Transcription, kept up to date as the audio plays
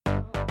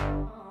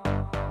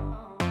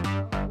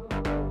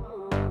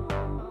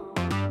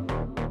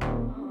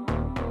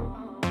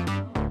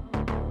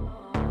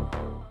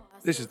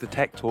This is the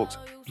Tech Talks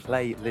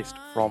playlist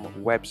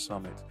from Web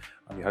Summit.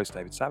 I'm your host,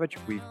 David Savage.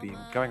 We've been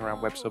going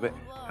around Web Summit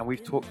and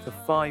we've talked to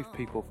 5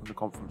 people from the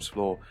conference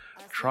floor,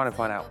 trying to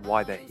find out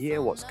why they're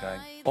here, what's going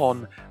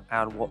on,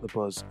 and what the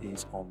buzz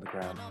is on the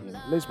ground in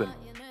Lisbon.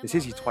 This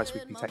is your twice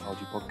weekly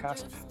technology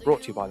podcast,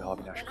 brought to you by the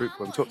Harvey Nash Group,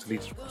 where we talk to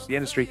leaders across the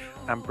industry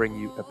and bring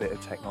you a bit of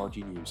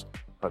technology news.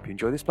 Hope you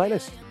enjoy this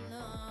playlist.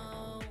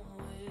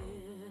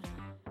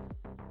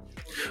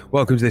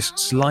 Welcome to this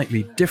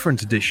slightly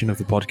different edition of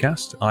the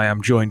podcast. I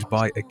am joined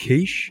by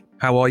Akish.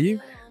 How are you?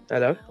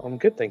 Hello, I'm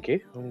good, thank you.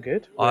 I'm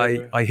good.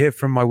 I hear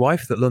from my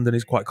wife that London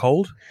is quite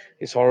cold.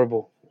 It's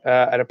horrible.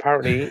 And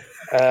apparently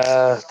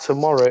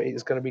tomorrow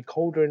it's going to be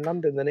colder in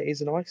London than it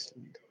is in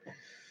Iceland.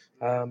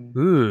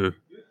 I'm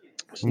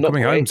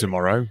coming home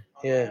tomorrow.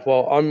 Yeah,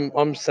 well,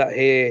 I'm sat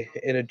here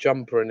in a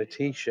jumper and a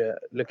t-shirt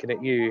looking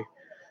at you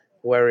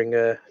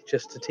wearing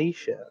just a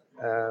t-shirt.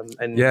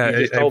 And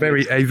yeah, a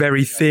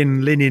very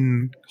thin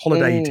linen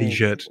holiday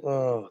t-shirt.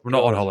 Oh, we're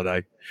not on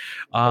holiday.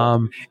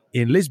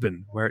 In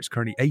Lisbon, where it's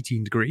currently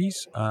 18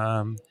 degrees,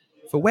 for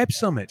Web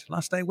Summit,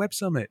 last day Web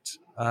Summit,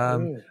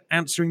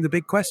 answering the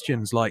big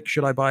questions like,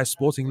 should I buy a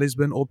Sporting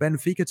Lisbon or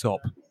Benfica top?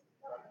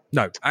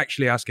 No,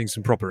 actually asking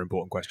some proper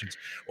important questions.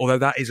 Although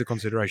that is a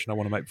consideration I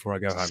want to make before I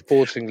go home.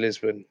 Sporting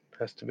Lisbon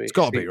has to be. It's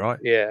got to be, right?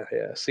 Yeah,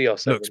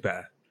 CR7.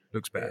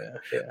 Looks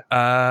better.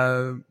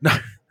 Yeah. No.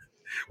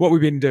 What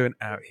we've been doing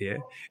out here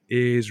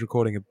is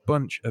recording a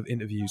bunch of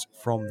interviews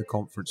from the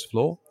conference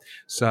floor.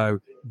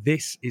 So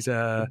this is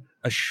a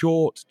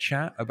short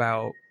chat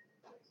about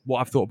what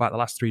I've thought about the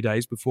last 3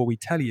 days before we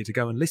tell you to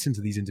go and listen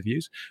to these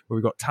interviews, where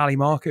we've got Tally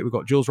Market, we've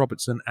got Jules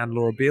Robertson and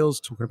Laura Beals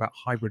talking about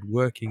hybrid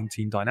working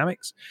team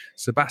dynamics,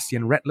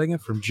 Sebastian Rettlinger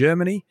from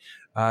Germany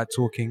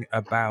talking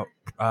about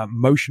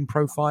motion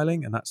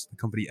profiling, and that's the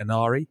company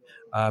Inari,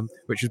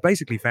 which was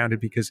basically founded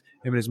because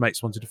him and his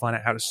mates wanted to find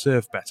out how to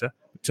surf better.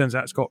 It turns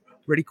out it's got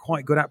really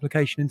quite good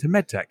application into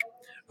medtech.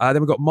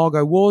 Then we've got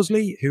Margot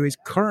Worsley, who is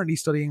currently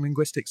studying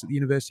linguistics at the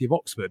University of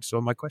Oxford.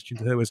 So my question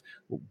to her was,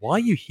 why are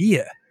you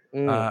here?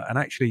 And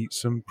actually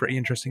some pretty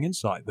interesting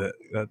insight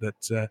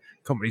that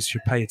companies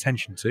should pay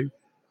attention to.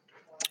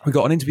 We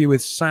got an interview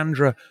with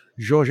Sandra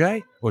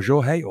Jorge.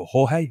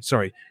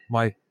 Sorry,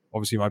 my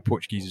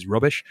Portuguese is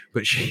rubbish,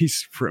 but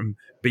she's from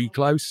Be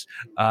Close,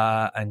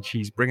 and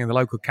she's bringing the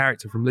local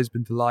character from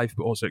Lisbon to life,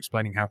 but also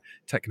explaining how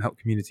tech can help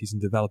communities in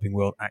the developing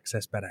world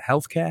access better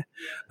healthcare.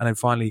 And then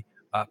finally,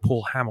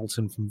 Paul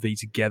Hamilton from V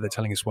Together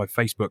telling us why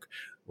Facebook,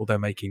 although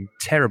making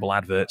terrible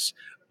adverts,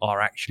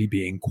 are actually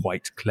being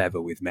quite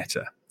clever with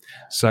Meta.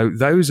 So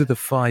those are the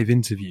 5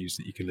 interviews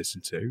that you can listen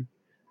to.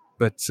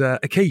 But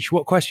Akish,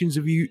 what questions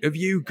have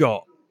you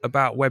got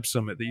about Web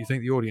Summit that you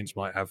think the audience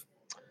might have?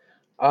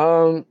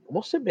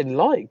 What's it been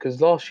like?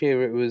 Because last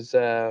year it was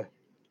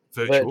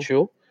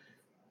virtual.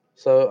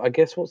 So I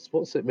guess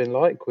what's it been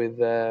like with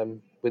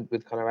kind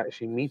of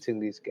actually meeting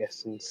these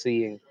guests and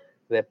seeing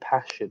their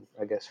passion,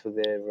 I guess, for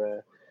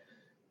their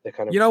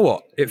kind of. You know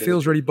what? It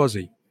feels really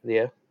buzzy.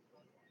 Yeah.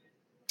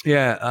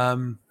 Yeah.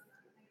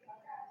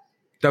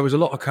 There was a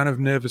lot of kind of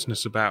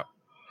nervousness about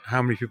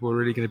how many people were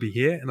really going to be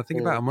here. And I think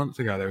about a month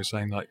ago, they were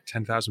saying like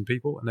 10,000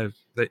 people, and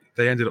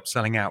they ended up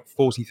selling out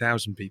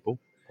 40,000 people.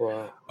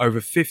 Wow. Over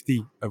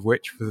 50 of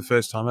which, for the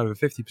first time, over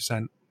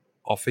 50%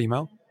 are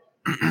female.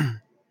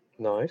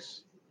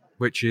 Nice.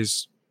 Which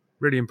is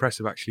really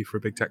impressive, actually, for a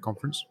big tech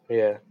conference.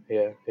 Yeah.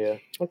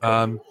 Okay.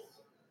 And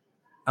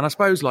I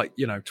suppose,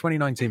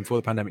 2019, before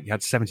the pandemic, you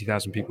had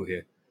 70,000 people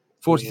here.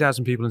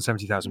 40,000 people and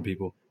 70,000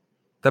 people.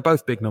 They're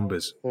both big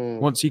numbers.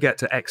 Once you get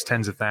to X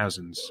tens of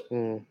thousands,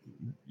 you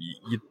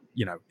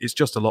know, it's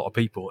just a lot of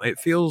people. It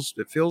feels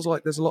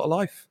like there's a lot of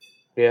life.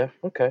 Yeah.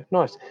 Okay.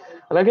 Nice.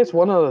 And I guess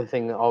one other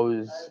thing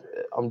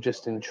I'm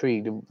just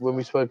intrigued. When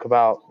we spoke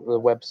about the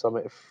Web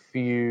Summit a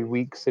few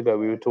weeks ago,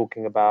 we were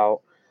talking about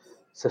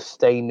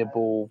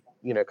sustainable,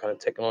 kind of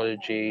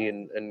technology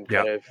and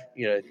kind of,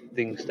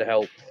 things to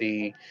help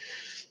the,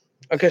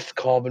 I guess,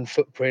 carbon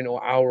footprint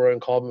or our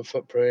own carbon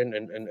footprint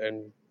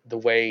and the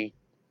way,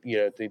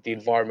 the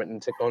environment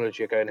and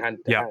technology are going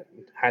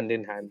hand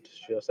in hand,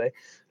 should I say.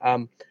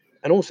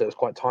 And also, it's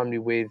quite timely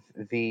with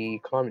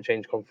the climate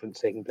change conference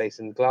taking place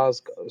in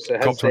Glasgow. So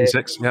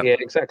COP26. Yeah,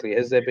 exactly.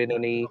 Has there been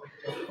any,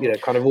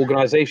 kind of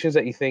organisations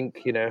that you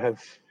think,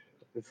 have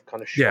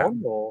kind of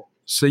shone? Or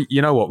so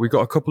you know what, we've got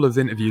a couple of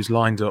interviews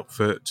lined up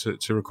to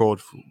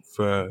record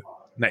for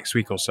next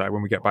week or so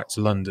when we get back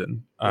to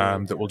London,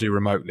 that we'll do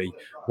remotely.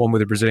 One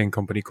with a Brazilian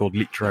company called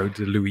Litro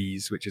de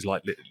Luiz, which is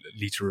like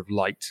liter of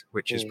light,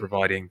 which is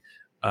providing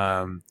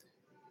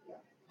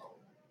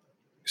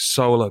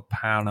solar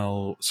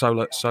powered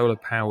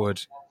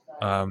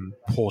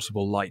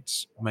portable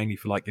lights, mainly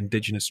for like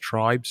indigenous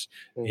tribes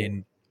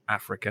in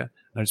Africa.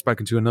 And I've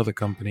spoken to another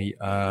company,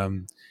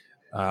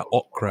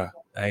 Okra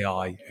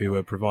AI, who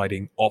are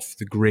providing off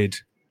the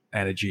grid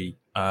energy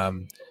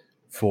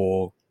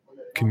for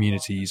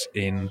communities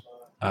in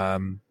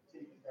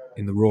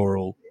the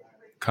rural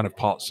kind of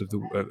parts of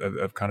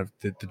kind of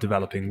the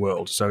developing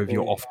world. So if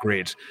you're off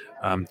grid,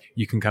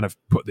 you can kind of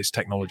put this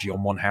technology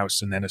on one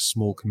house, and then a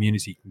small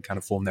community can kind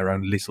of form their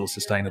own little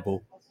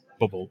sustainable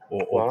bubble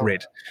or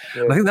grid.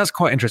 Yeah. And I think that's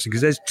quite interesting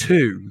because there's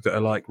two that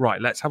are like,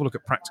 right, let's have a look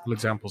at practical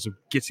examples of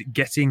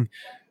getting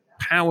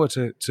power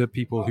to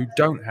people who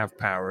don't have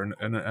power.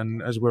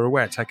 And as we're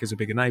aware, tech is a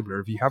big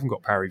enabler. If you haven't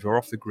got power, if you're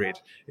off the grid,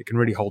 it can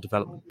really hold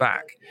development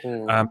back.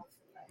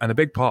 And a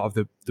big part of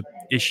the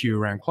issue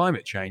around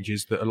climate change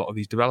is that a lot of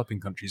these developing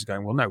countries are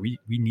going, well, no, we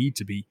need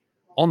to be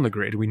on the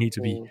grid. We need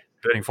to be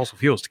burning fossil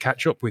fuels to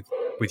catch up with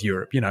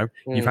Europe. You know,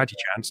 you've had your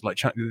chance. Like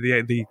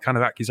the kind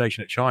of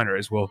accusation at China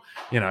is, well,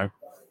 you know,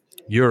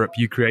 Europe,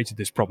 you created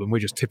this problem. We're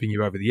just tipping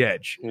you over the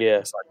edge. Yeah.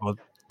 It's like, well,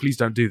 please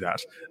don't do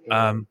that.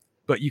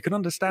 But you can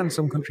understand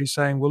some countries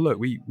saying, well, look,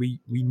 we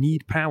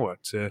need power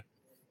to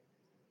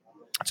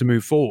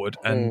move forward,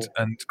 and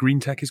green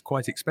tech is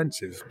quite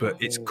expensive, but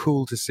it's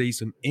cool to see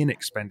some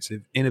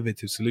inexpensive,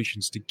 innovative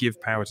solutions to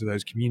give power to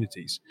those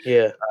communities.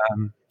 Yeah.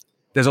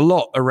 There's a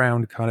lot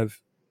around kind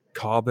of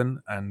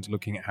carbon and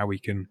looking at how we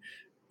can,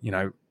 you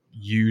know,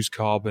 use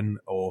carbon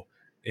or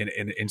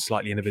in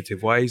slightly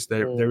innovative ways.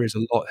 There is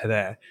a lot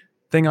there.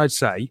 Thing I'd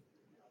say,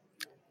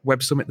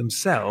 Web Summit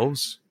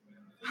themselves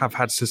have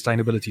had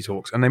sustainability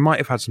talks, and they might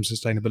have had some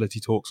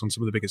sustainability talks on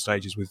some of the bigger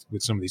stages with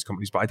some of these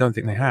companies, but I don't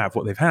think they have.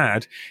 What they've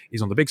had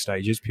is on the big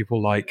stages, people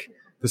like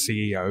the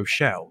CEO of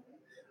Shell.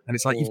 And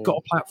it's like, you've got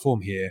a platform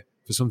here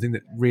for something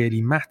that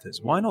really matters.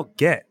 Why not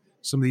get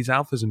some of these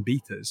alphas and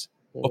betas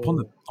up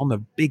on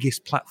the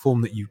biggest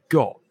platform that you've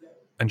got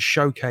and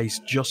showcase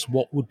just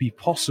what would be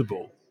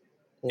possible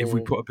if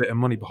we put a bit of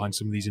money behind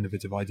some of these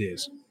innovative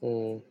ideas?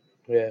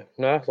 Yeah,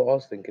 no, that's what I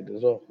was thinking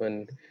as well.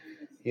 And,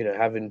 you know,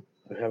 having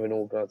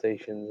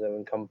organizations,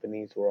 having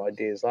companies or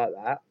ideas like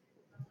that,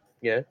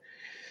 yeah,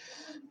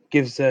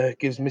 gives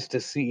Mr.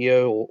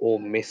 CEO or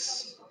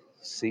Miss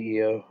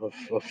CEO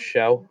of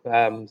Shell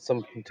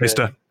something to.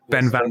 Mr.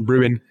 Ben Van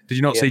Bruin. Did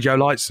you not see Joe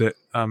Lightsett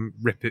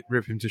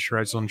rip him to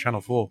shreds on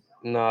Channel 4?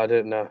 No, I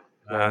didn't know.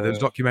 There's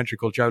a documentary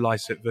called Joe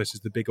Lightsett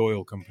versus the Big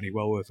Oil Company.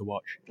 Well worth a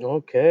watch.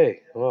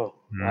 Okay, well,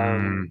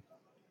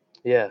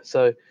 yeah.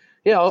 So,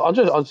 yeah, I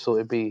just thought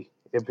it'd be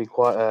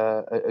quite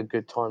a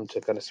good time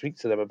to kind of speak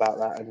to them about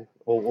that and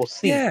or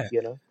see,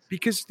 you know,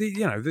 because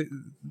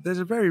there's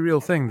a very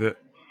real thing that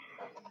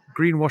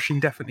greenwashing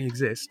definitely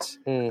exists,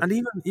 and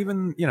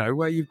even you know,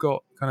 where you've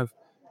got kind of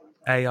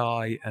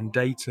AI and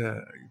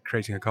data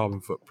creating a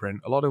carbon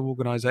footprint, a lot of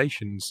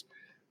organizations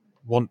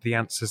want the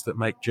answers that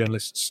make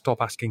journalists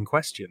stop asking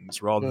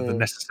questions rather than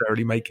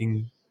necessarily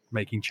making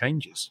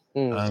changes.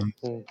 And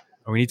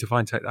we need to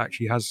find tech that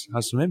actually has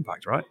some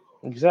impact, right?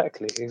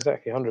 Exactly,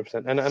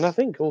 100%. And I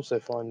think also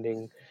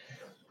finding,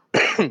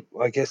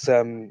 I guess,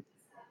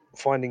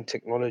 finding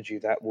technology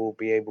that will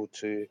be able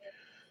to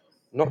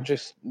not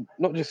just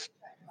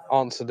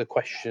answer the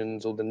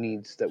questions or the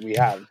needs that we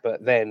have,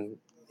 but then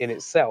in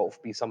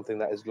itself be something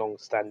that is long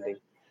standing,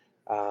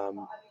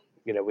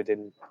 you know,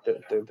 within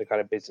the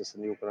kind of business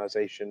and the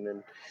organization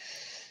and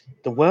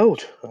the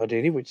world,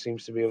 ideally, which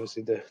seems to be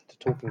obviously the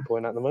talking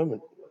point at the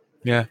moment.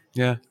 Yeah.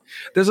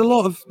 There's a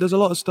lot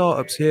of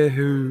startups here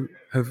who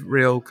have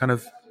real kind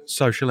of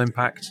social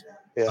impact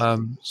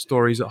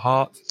stories at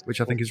heart,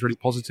 which I think is really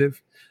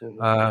positive.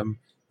 I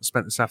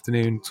spent this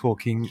afternoon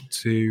talking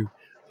to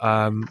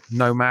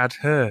Nomad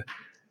Her,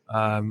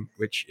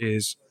 which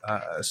is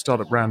a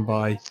startup ran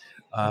by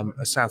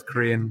a South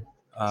Korean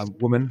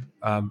woman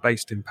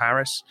based in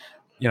Paris.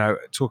 You know,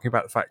 talking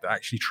about the fact that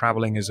actually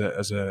traveling as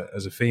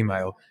a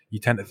female, you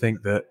tend to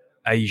think that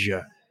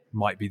Asia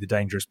might be the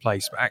dangerous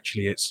place, but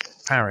actually it's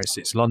Paris,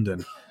 it's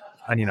London.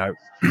 And you know,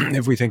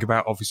 if we think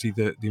about obviously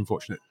the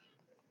unfortunate,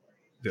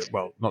 let's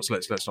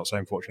not say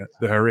unfortunate,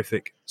 the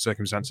horrific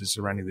circumstances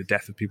surrounding the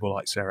death of people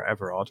like Sarah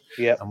Everard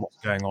and what's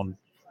going on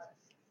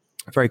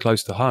very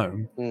close to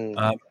home,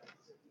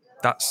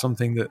 that's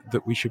something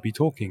that we should be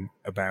talking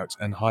about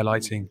and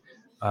highlighting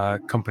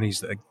companies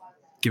that are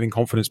giving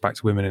confidence back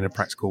to women in a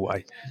practical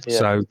way.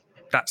 So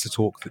that's a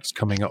talk that's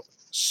coming up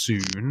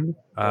soon.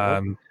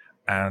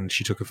 And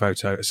she took a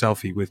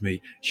selfie with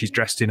me. She's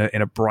dressed in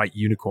a bright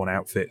unicorn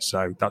outfit,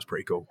 so that's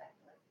pretty cool.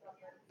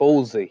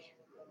 Ballsy.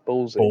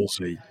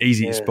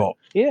 Easy to spot.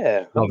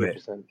 Yeah, 100%. Love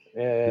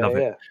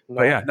it.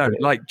 Love it.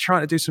 But like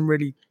trying to do some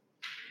really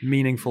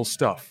meaningful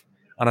stuff.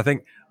 And I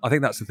think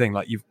that's the thing.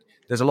 Like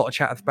there's a lot of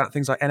chat about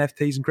things like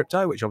NFTs and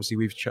crypto, which obviously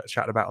we've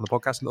chatted about on the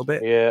podcast a little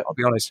bit. Yeah. I'll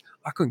be honest,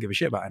 I couldn't give a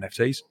shit about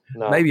NFTs.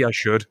 No. Maybe I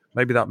should.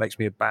 Maybe that makes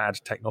me a bad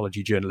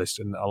technology journalist,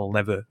 and I'll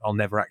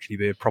never actually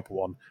be a proper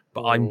one.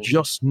 But I'm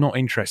just not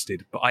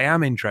interested. But I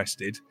am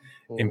interested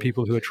in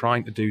people who are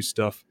trying to do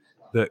stuff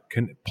that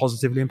can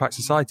positively impact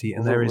society,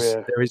 and there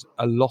is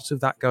a lot of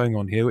that going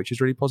on here, which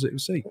is really positive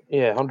to see.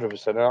 Yeah,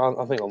 100%.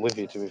 I think I'm with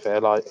you, to be fair.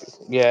 Like,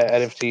 yeah,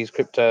 NFTs,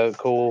 crypto,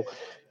 cool.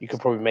 You could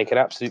probably make an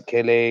absolute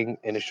killing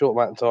in a short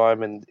amount of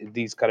time, and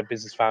these kind of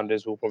business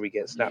founders will probably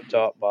get snapped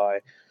up by,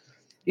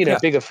 you know,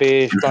 bigger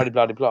fish, blah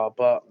blah blah blah.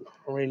 But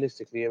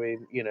realistically, I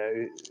mean, you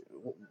know,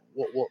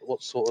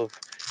 what sort of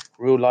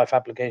real life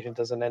application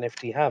does an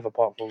NFT have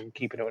apart from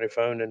keeping it on your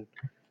phone and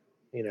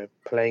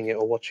playing it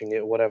or watching it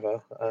or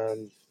whatever?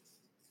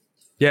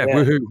 Yeah, Yeah.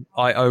 woohoo!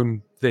 I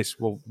own this.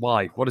 Well,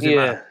 why? What does it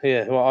matter?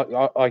 Yeah.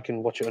 Well, I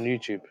can watch it on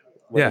YouTube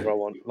whenever I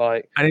want.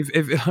 Like, and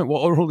if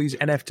what are all these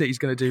NFTs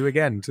going to do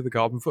again to the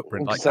carbon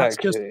footprint? Like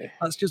exactly.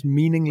 that's just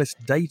meaningless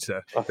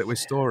data that we're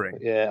storing.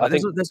 Yeah, like,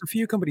 there's a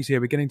few companies here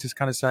beginning to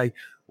kind of say,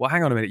 well,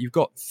 hang on a minute, you've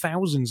got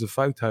thousands of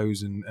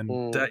photos and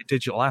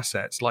digital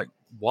assets. Like,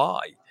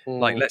 why?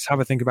 Like, let's have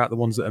a think about the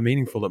ones that are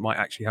meaningful that might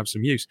actually have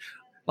some use.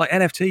 Like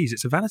NFTs,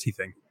 it's a vanity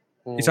thing.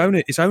 It's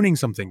owning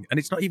something, and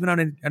it's not even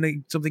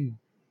owning something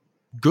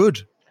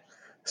good.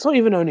 It's not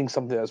even owning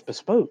something that's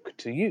bespoke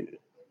to you.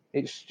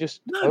 It's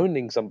just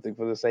owning something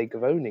for the sake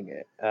of owning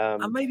it.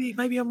 And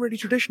maybe I'm really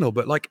traditional,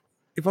 but like,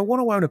 if I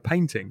want to own a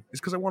painting, it's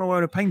because I want to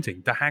own a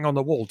painting to hang on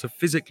the wall to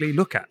physically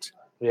look at.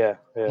 Yeah.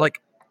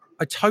 Like,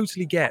 I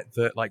totally get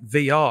that. Like,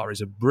 VR is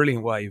a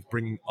brilliant way of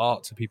bringing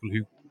art to people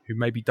who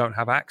maybe don't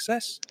have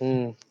access.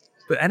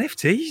 But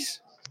NFTs,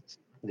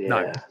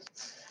 no.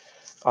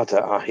 I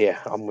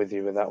don't. I'm with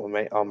you with that one,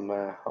 mate. I'm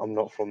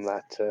not from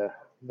that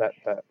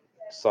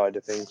side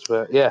of things,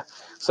 but yeah.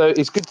 So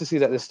it's good to see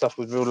that there's stuff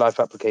with real life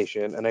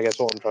application, and I guess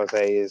what I'm trying to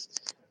say is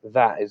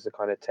that is the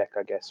kind of tech,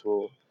 I guess,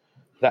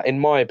 that, in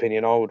my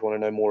opinion, I would want to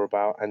know more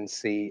about and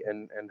see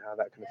and how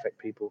that can affect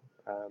people.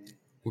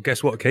 Well,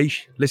 guess what,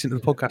 Keish? Listen to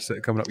the podcasts that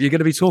are coming up. You're going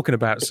to be talking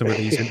about some of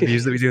these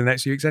interviews that we do in the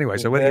next few weeks anyway.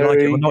 So whether you like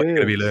it or not, you're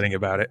going to be learning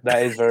about it.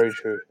 That is very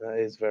true.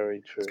 It's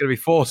going to be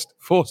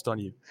forced on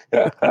you.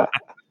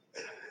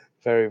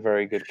 Very,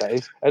 very good, that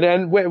is. And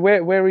then where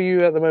are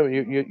you at the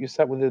moment? You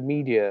sat with the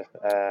media.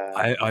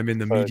 I'm in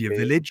the media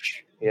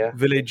village. Yeah.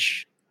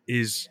 Village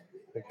is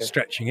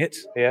stretching it.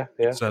 Yeah.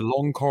 It's a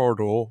long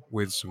corridor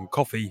with some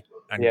coffee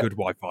and good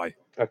Wi-Fi.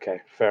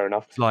 Okay, fair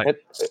enough. It's like,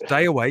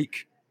 stay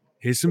awake.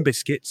 Here's some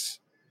biscuits.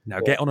 Now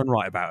get on and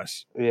write about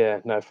us. Yeah,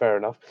 no, fair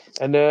enough.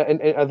 And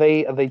are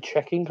they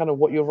checking kind of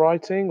what you're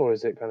writing, or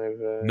is it kind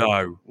of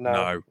no?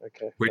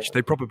 Okay, which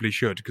they probably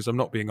should, because I'm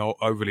not being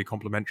overly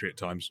complimentary at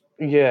times.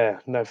 Yeah,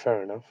 no,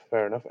 fair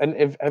enough.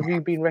 And have you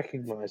been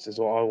recognised? Is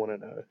what I want to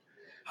know.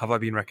 Have I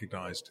been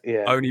recognised?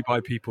 Yeah, only by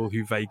people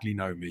who vaguely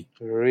know me.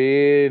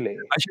 Really?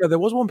 Actually, there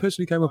was one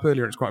person who came up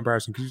earlier, and it's quite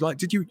embarrassing because he's like,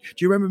 do you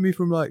remember me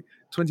from like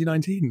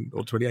 2019 or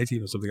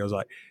 2018 or something? I was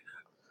like,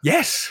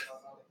 yes.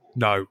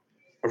 No.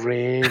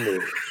 Really?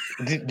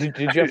 did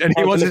you have and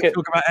he wanted to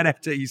talk about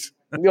NFTs.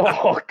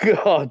 Oh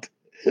God!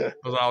 I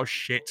was like, oh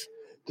shit!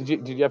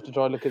 Did you have to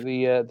try and look at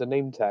the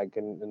name tag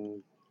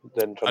and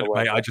then try to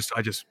work?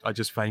 I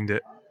just feigned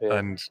it,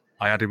 and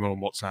I had him on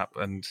WhatsApp,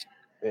 and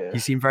he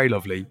seemed very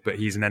lovely, but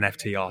he's an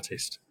NFT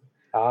artist,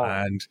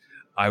 and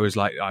I was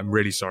like, I'm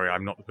really sorry,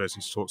 I'm not the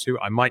person to talk to.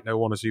 I might know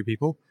one or two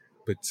people,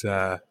 but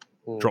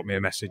drop me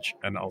a message,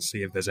 and I'll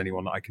see if there's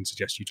anyone that I can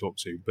suggest you talk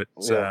to. But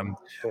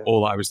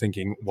all I was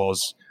thinking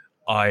was,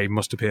 I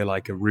must appear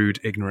like a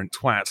rude, ignorant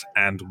twat,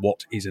 and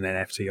what is an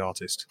NFT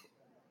artist?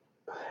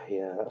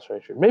 Yeah, that's very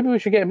true. Maybe we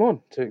should get him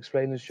on to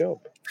explain his job.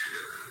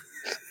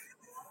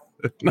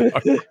 No.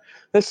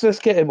 Let's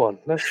get him on.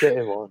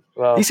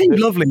 Well, he seemed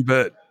lovely,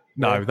 but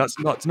no, that's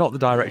not the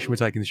direction we're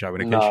taking the show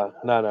in. No.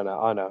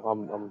 I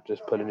know. I'm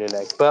just pulling your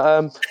leg,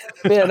 but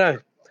yeah, no.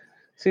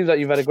 Seems like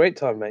you've had a great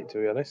time, mate. To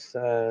be honest,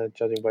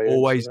 judging by your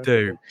always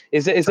do.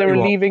 Is there a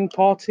leaving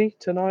party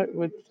tonight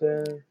with?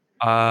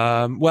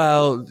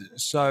 Well,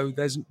 so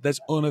there's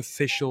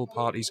unofficial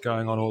parties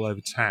going on all over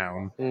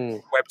town.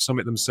 Web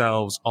Summit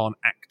themselves aren't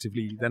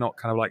actively, they're not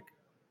kind of like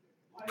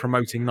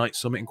promoting Night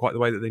Summit in quite the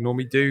way that they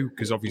normally do,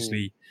 because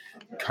obviously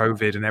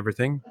COVID and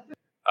everything.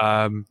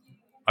 I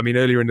mean,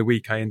 earlier in the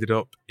week, I ended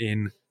up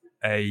in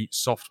a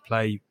soft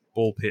play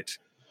ball pit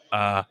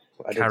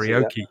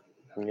karaoke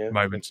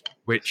moment,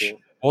 which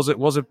was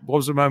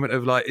a moment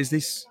of like, is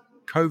this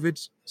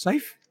COVID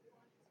safe?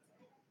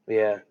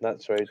 Yeah,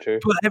 that's very true.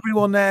 But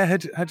everyone there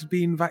had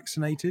been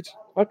vaccinated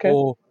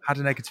or had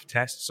a negative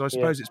test, so I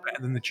suppose it's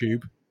better than the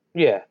tube.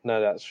 Yeah, no,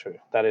 that's true.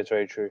 That is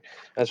very true.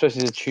 And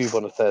especially the tube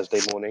on a Thursday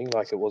morning,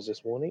 like it was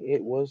this morning,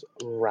 it was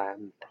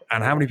rammed.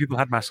 And how many people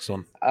had masks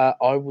on?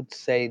 I would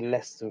say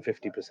less than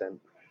 50%.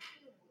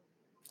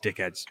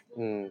 Dickheads.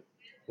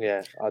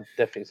 Yeah, I'd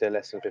definitely say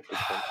less than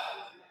 50%.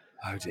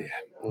 Oh dear.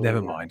 Never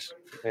mind.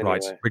 Anyway.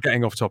 Right, we're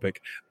getting off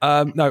topic.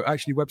 No,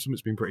 actually, Web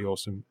Summit's been pretty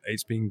awesome.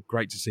 It's been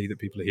great to see that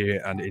people are here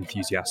and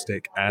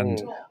enthusiastic.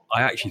 And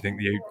I actually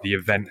think the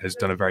event has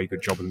done a very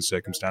good job in the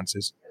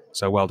circumstances.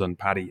 So well done,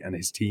 Paddy and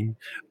his team.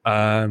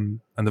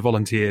 And the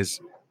volunteers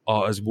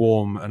are as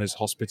warm and as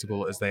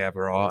hospitable as they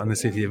ever are. And the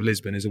city of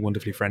Lisbon is a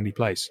wonderfully friendly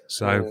place.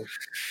 So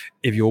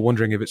if you're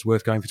wondering if it's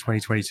worth going for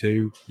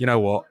 2022, you know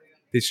what?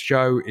 This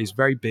show is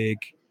very big.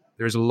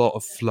 There is a lot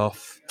of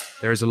fluff.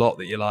 There is a lot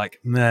that you're like,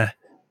 meh.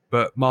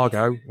 But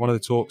Margot, one of the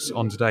talks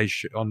on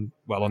today's on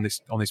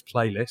this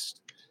playlist,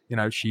 you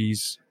know,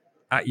 she's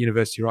at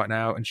university right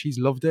now and she's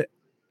loved it.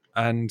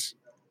 And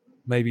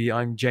maybe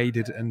I'm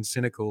jaded and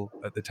cynical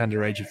at the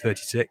tender age of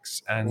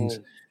 36. And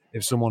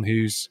if someone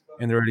who's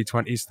in their early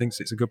 20s thinks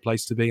it's a good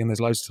place to be and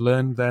there's loads to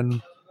learn,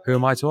 then who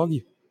am I to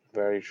argue?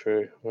 Very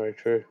true. Very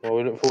true. Well,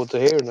 we look forward to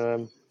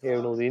hearing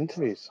hearing all the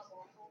interviews.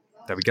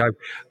 There we go.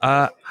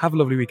 Have a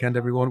lovely weekend,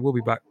 everyone. We'll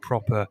be back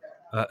proper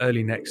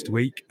early next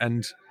week.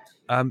 And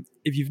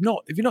if you're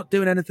not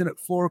doing anything at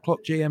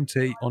 4:00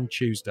 GMT on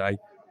Tuesday,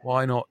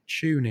 why not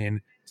tune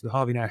in to the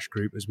Harvey Nash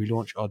Group as we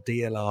launch our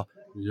DLR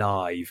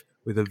live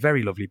with a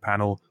very lovely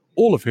panel,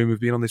 all of whom have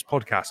been on this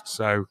podcast.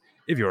 So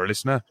if you're a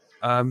listener,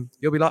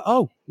 you'll be like,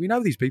 oh, we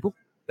know these people.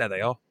 There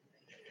they are.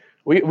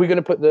 We're going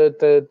to put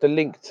the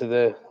link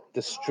to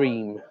the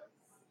stream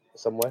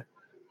somewhere.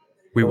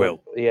 We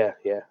will. Yeah.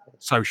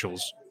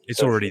 Socials. It's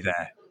Social. already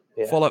there.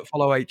 Yeah.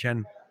 Follow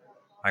HN.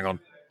 Hang on.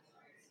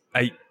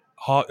 Tech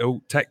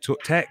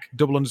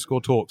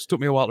 _talks. Took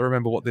me a while to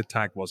remember what the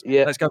tag was.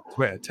 Yeah. Let's go to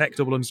Twitter. Tech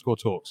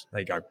 _talks. There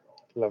you go.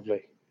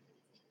 Lovely.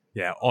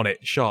 Yeah, on it.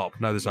 Sharp.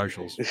 Know the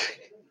socials.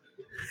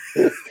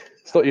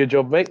 It's not your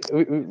job, mate.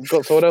 We've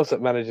got someone else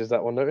that manages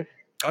that one, don't we?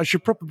 I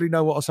should probably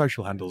know what our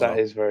social handles are. That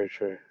is very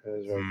true.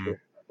 True.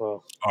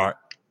 Well, all right.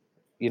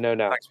 you know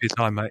now. Thanks for your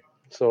time, mate.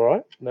 It's all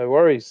right. No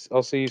worries.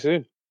 I'll see you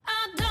soon.